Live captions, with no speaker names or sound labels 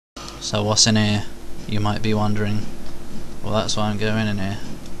So what's in here? You might be wondering. Well, that's why I'm going in here.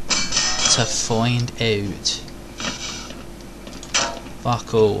 To find out.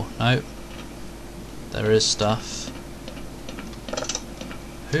 Fuck all. Nope. There is stuff.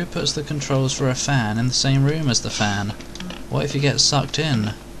 Who puts the controls for a fan in the same room as the fan? What if you get sucked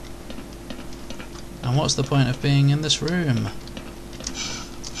in? And what's the point of being in this room?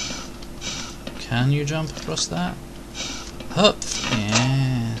 Can you jump across that? Hup!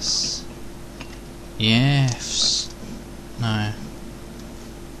 Yes. Yes. No.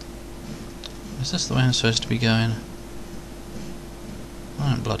 Is this the way I'm supposed to be going? I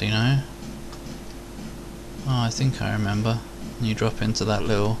don't bloody know. Oh, I think I remember. You drop into that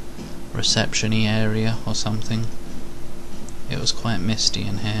little reception-y area or something. It was quite misty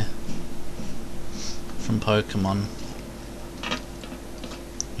in here. From Pokemon.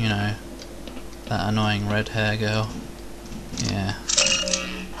 You know, that annoying red hair girl. Yeah.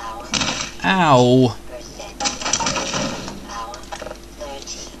 Ow!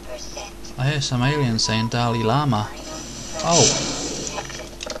 I hear some aliens saying Dalai Lama. Oh!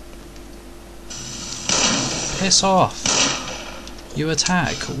 Piss off! You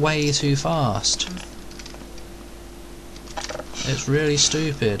attack way too fast. It's really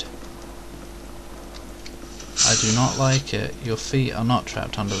stupid. I do not like it. Your feet are not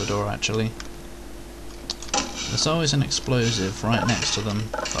trapped under the door, actually. There's always an explosive right next to them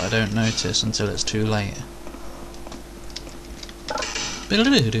that I don't notice until it's too late.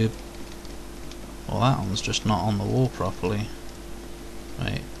 Well, that one's just not on the wall properly.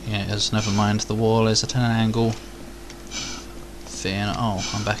 Wait, yeah, it is. Never mind. The wall is at an angle.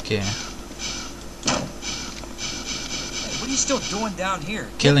 Oh, I'm back here. What are you still doing down here?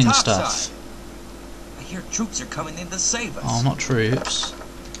 Killing stuff. I hear troops are coming in to save us. Oh, not troops.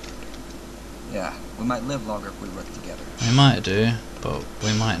 Yeah, we might live longer if we work together. We might do, but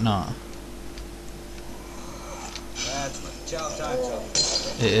we might not. That's what chow time's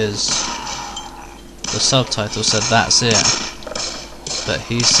over. It is. The subtitle said that's it. But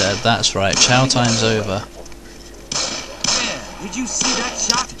he said that's right, chow time's over. Did you see that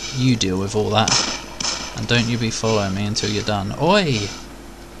shot? You deal with all that. And don't you be following me until you're done. Oi!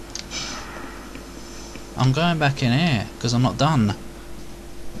 I'm going back in here, because I'm not done.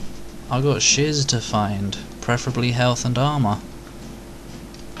 I've got shiz to find. Preferably health and armour.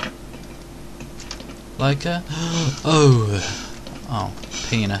 Like a... Oh,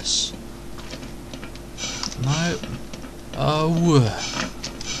 penis. Nope. Oh.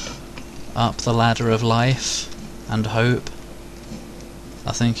 Up the ladder of life and hope.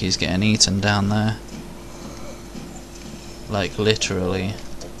 I think he's getting eaten down there. Like literally.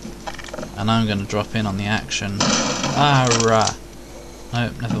 And I'm gonna drop in on the action. Ah, rah.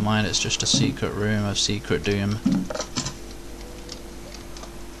 Nope, never mind, it's just a secret room of secret doom.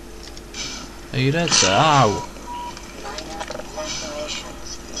 Are you dead, sir? Ow!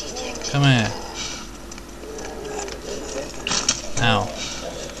 Come here. Ow.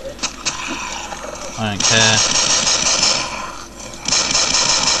 I don't care.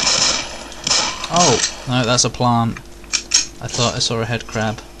 Oh! No, that's a plant. I thought I saw a head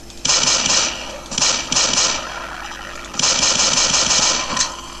crab.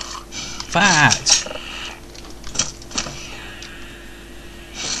 Fat!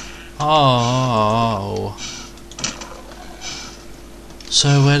 Oh.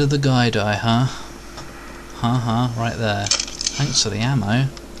 So where did the guy die, huh? Right there. Thanks for the ammo.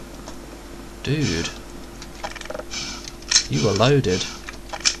 Dude. You were loaded.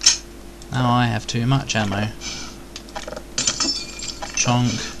 Now I have too much ammo.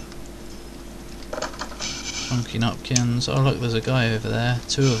 Chonk. Chonky napkins. Oh look, there's a guy over there.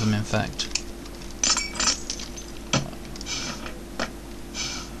 Two of them in fact.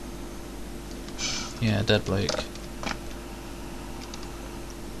 Yeah, dead bloke.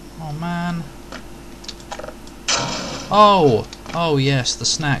 Oh man. Oh! Oh yes, the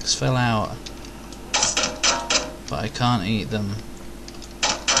snacks fell out. But I can't eat them.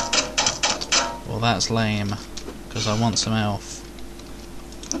 Well that's lame, because I want some health.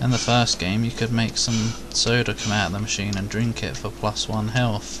 In the first game you could make some soda come out of the machine and drink it for +1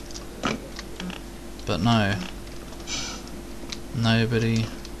 health. But no. Nobody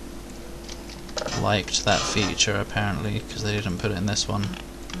liked that feature apparently, because they didn't put it in this one.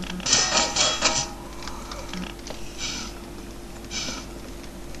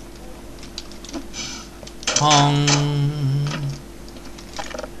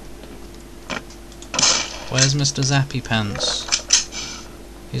 Where's Mr. Zappy Pants?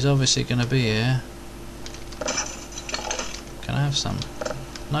 He's obviously gonna be here. Can I have some?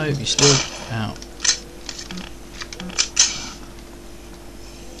 No, you're still out.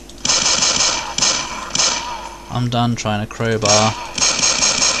 I'm done trying to crowbar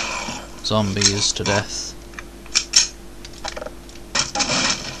zombies to death.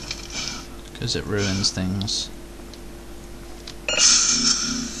 Because it ruins things.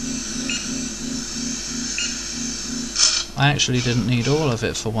 I actually didn't need all of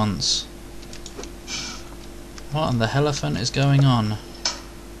it for once. What in the hellefant is going on?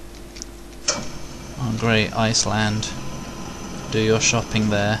 Oh great, Iceland. Do your shopping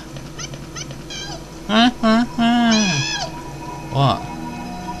there. What?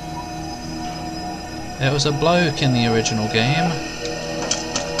 It was a bloke in the original game.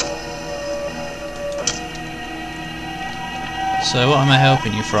 So what am I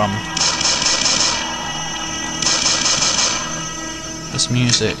helping you from? This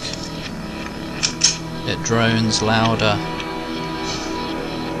music. It drones louder.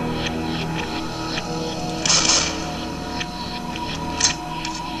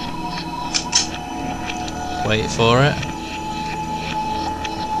 Wait for it.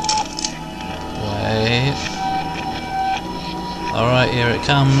 Wait. Alright, here it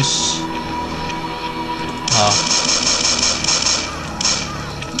comes. Oh.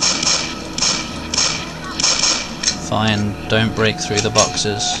 Fine, don't break through the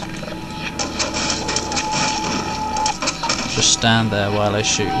boxes. Just stand there while I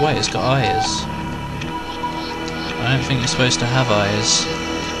shoot. Wait, it's got eyes. I don't think you're supposed to have eyes.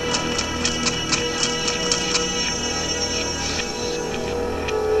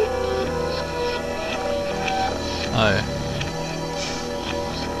 Oh.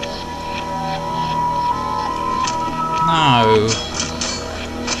 No.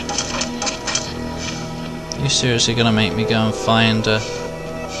 You seriously gonna make me go and find a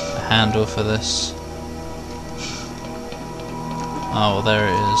handle for this? Oh, well, there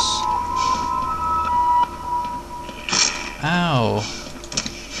it is. Ow!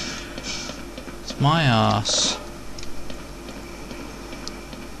 It's my arse.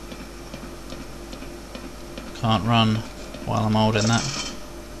 Can't run while I'm holding that.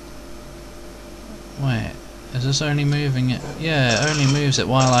 Wait, is this only moving it? Yeah, it only moves it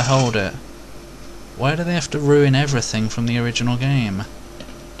while I hold it. Why do they have to ruin everything from the original game?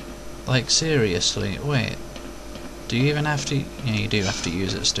 Like, seriously, wait. Do you even have to... Yeah, you do have to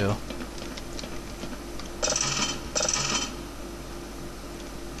use it still.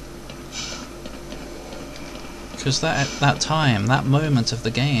 Because that time, that moment of the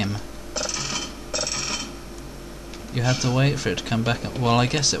game, you had to wait for it to come back. Well, I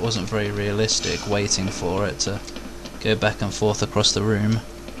guess it wasn't very realistic waiting for it to go back and forth across the room.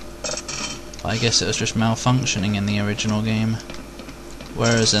 I guess it was just malfunctioning in the original game.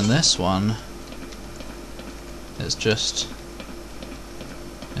 Whereas in this one, it's just...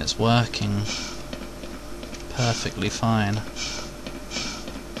 it's working perfectly fine.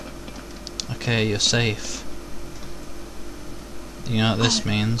 Okay, you're safe. You know what this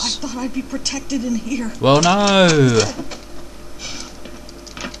means? I thought I'd be protected in here. Well, no!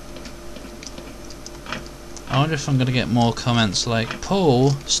 I wonder if I'm going to get more comments like,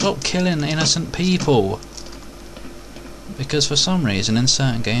 Paul, stop killing innocent people! Because for some reason in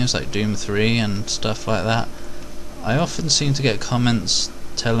certain games like Doom 3 and stuff like that, I often seem to get comments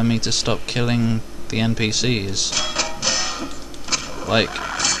telling me to stop killing the NPCs. Like,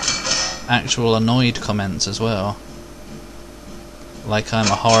 actual annoyed comments as well. Like I'm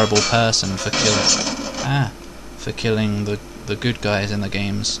a horrible person for killing the good guys in the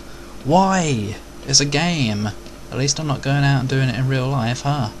games. Why? It's a game. At least I'm not going out and doing it in real life,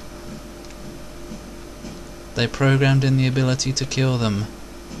 huh? They programmed in the ability to kill them.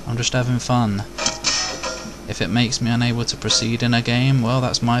 I'm just having fun. If it makes me unable to proceed in a game, well,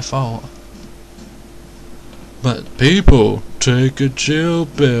 that's my fault. But people, take a chill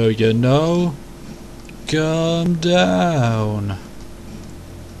pill, you know? Calm down.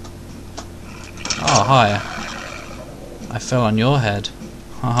 Oh, hi. I fell on your head.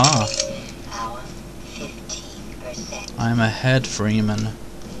 Haha. I'm a head Freeman.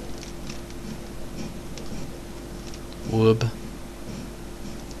 Whoop.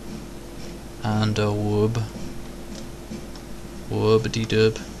 And a whoop. Whoopity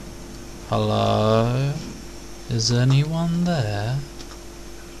dub. Hello? Is anyone there?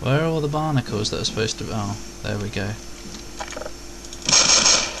 Where are all the barnacles that are supposed to be? Oh, there we go.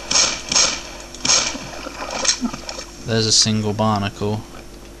 There's a single barnacle.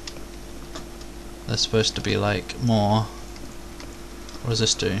 There's supposed to be like more. What does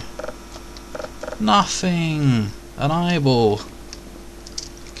this do? Nothing! An eyeball!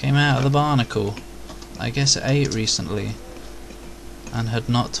 Came out of the barnacle. I guess it ate recently. And had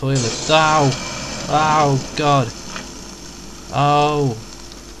not toilet. Ow! Oh god! Oh!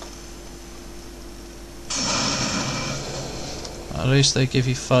 At least they give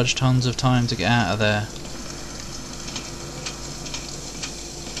you fudge tons of time to get out of there.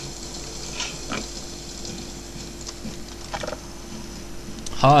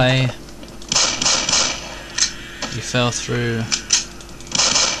 Hi! You fell through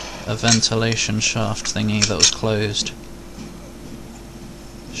a ventilation shaft thingy that was closed.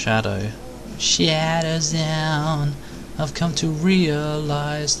 Shadow. Shadows down. I've come to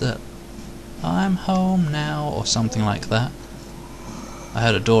realize that I'm home now, or something like that. I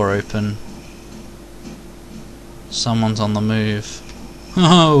heard a door open. Someone's on the move.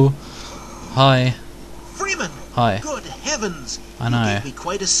 Oh! Hi. Freeman! Hi. Good heavens! I know. You gave me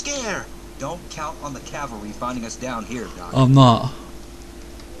quite a scare. Don't count on the cavalry finding us down here, Doc. I'm not.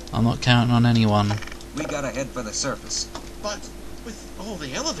 I'm not counting on anyone. We gotta head for the surface. But with all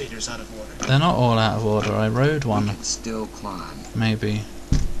the elevators out of order. They're not all out of order. I rode We one. can still climb. Maybe.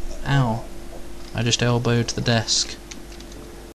 Ow. I just elbowed the desk.